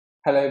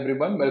Hello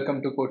everyone, welcome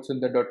to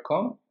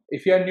codesundar.com.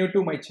 If you are new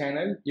to my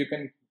channel, you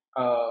can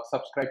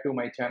subscribe to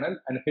my channel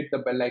and hit the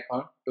bell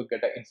icon to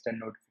get an instant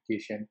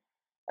notification.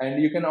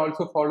 And you can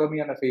also follow me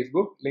on a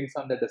Facebook, links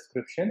on the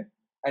description.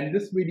 And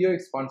this video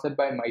is sponsored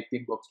by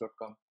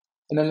mythemebox.com.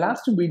 In the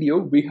last video,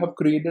 we have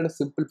created a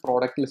simple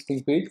product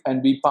listing page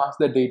and we pass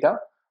the data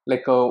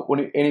like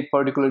any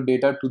particular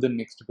data to the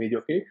next page.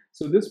 Okay,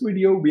 so this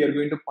video we are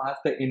going to pass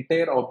the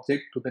entire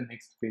object to the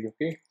next page.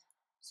 Okay,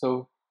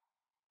 so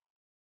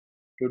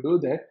to do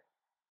that,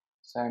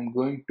 so I'm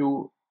going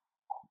to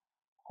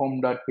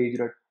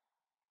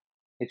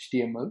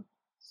home.page.html.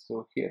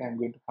 So here I'm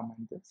going to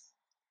comment this.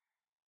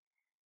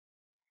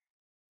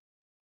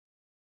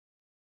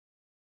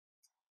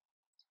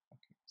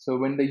 So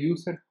when the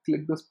user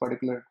click this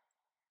particular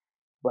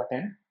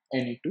button, I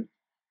need to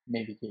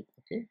navigate.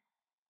 Okay,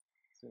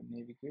 so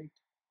navigate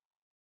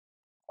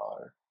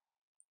or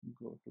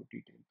go to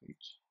detail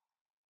page.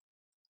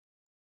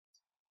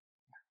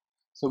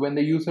 So when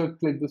the user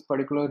click this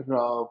particular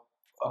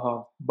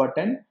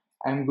button,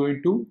 I'm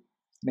going to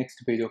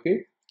next page.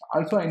 Okay,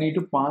 also I need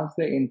to pass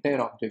the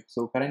entire object.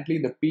 So currently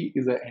the P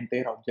is an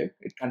entire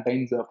object. It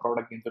contains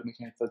product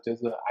information such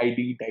as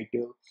ID,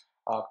 title,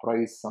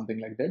 price, something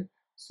like that.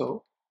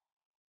 So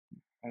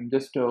I'm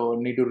just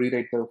need to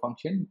rewrite the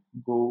function.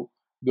 Go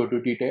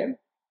to detail.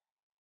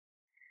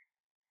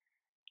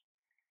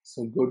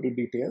 So go to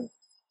detail.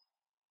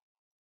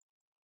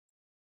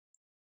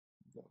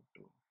 Go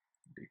to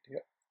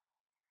detail.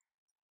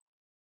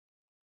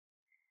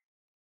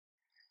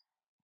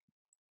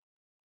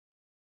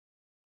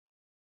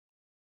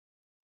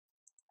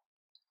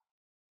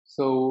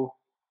 So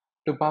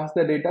to pass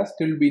the data,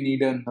 still we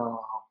need an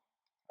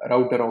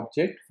router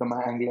object from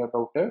an Angular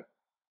router.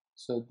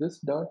 So this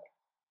dot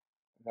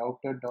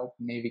router dot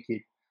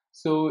navigate.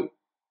 So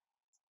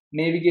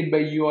navigate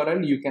by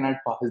URL you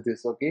cannot pass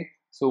this. Okay,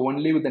 so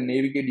only with the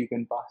navigate you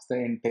can pass the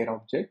entire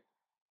object.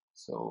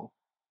 So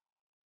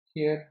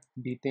here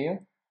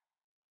detail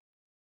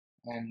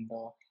and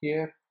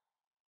here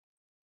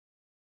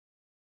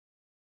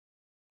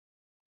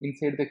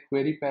inside the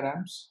query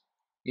params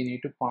you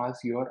need to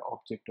pass your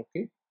object.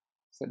 Okay,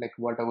 so like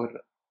whatever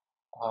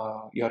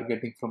you are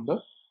getting from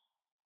the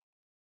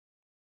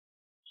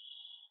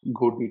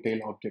go detail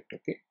object.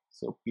 Okay,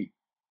 so P,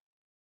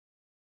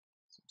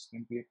 so it's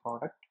going to be a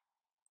product.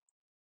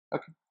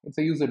 Okay, it's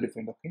a user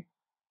defined. Okay,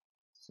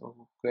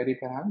 so query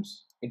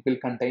params, it will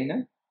contain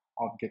an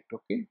object.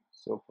 Okay,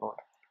 so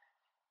product.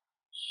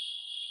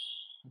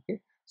 Okay,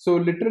 so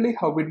literally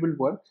how it will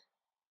work,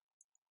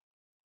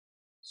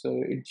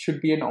 so it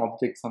should be an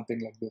object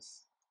something like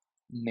this,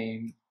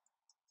 name,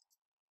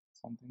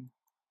 something,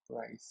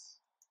 price,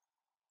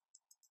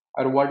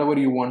 or whatever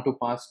you want to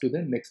pass to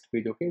the next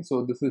page. Okay,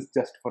 so this is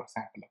just for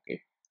sample.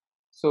 Okay,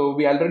 so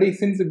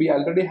since we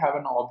already have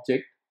an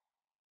object,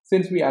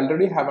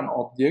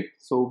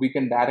 so we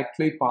can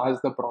directly pass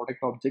the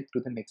product object to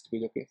the next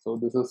page. Okay, so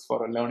this is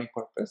for a learning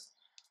purpose.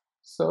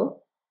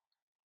 So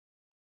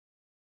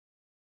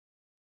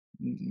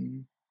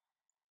we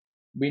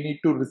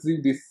need to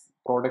receive this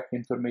product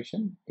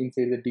information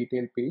inside the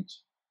detail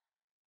page.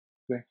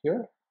 So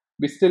here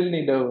we still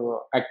need a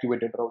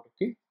activated route.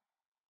 Okay,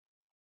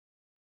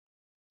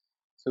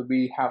 so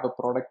we have a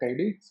product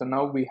ID, so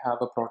now we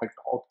have a product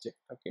object.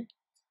 Okay,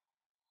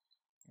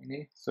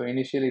 so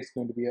initially it's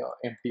going to be an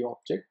empty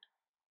object.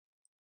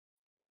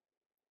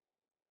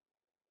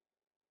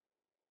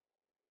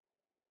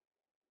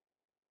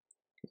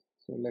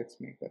 So let's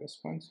make a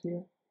response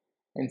here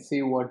and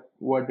see what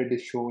it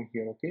is showing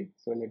here. Okay,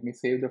 so let me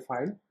save the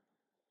file.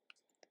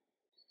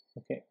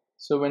 Okay,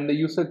 so when the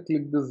user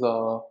click this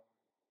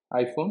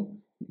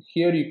iPhone,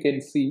 here you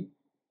can see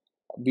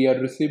we are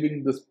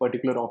receiving this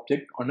particular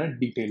object on a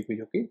detail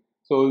page. Okay,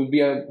 so we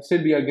are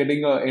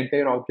getting an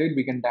entire object.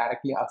 We can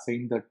directly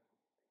assign the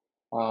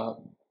uh,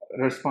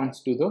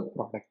 response to the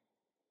product.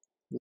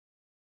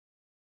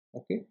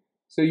 Okay,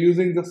 so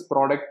using this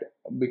product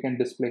we can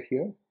display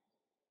here.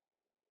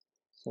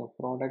 So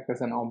product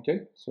as an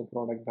object, so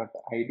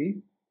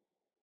product.id.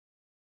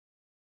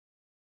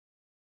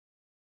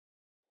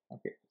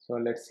 Okay, so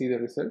let's see the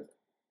result.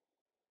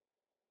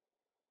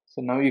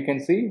 So now you can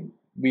see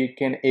we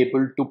can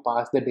able to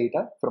pass the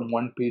data from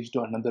one page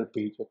to another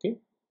page. Okay,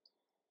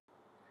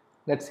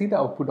 let's see the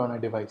output on a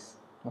device.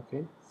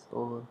 Okay,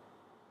 so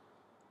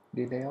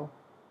detail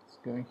is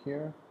going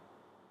here,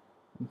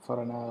 and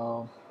for an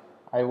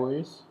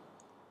iOS,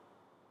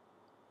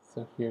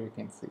 so here you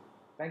can see.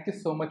 Thank you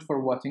so much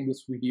for watching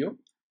this video.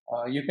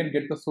 You can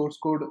get the source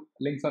code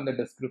links on the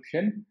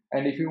description,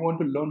 and if you want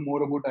to learn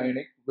more about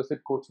Ionic,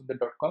 visit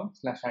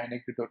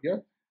codesundar.com/Ionic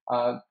tutorial.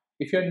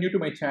 If you are new to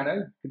my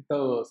channel, hit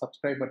the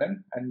subscribe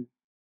button and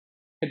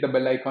hit the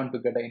bell icon to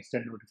get an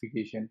instant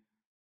notification.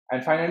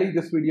 And finally,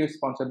 this video is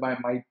sponsored by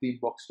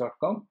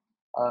mythemebox.com,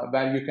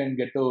 where you can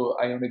get the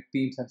Ionic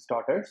themes and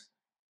starters.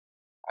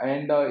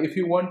 And if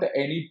you want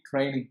any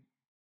training,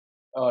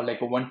 like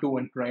a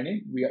one-to-one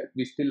training,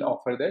 we still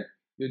offer that.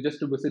 You just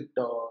to visit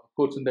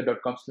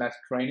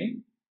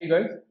codesundar.com/training. Hey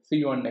guys, see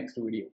you on next video.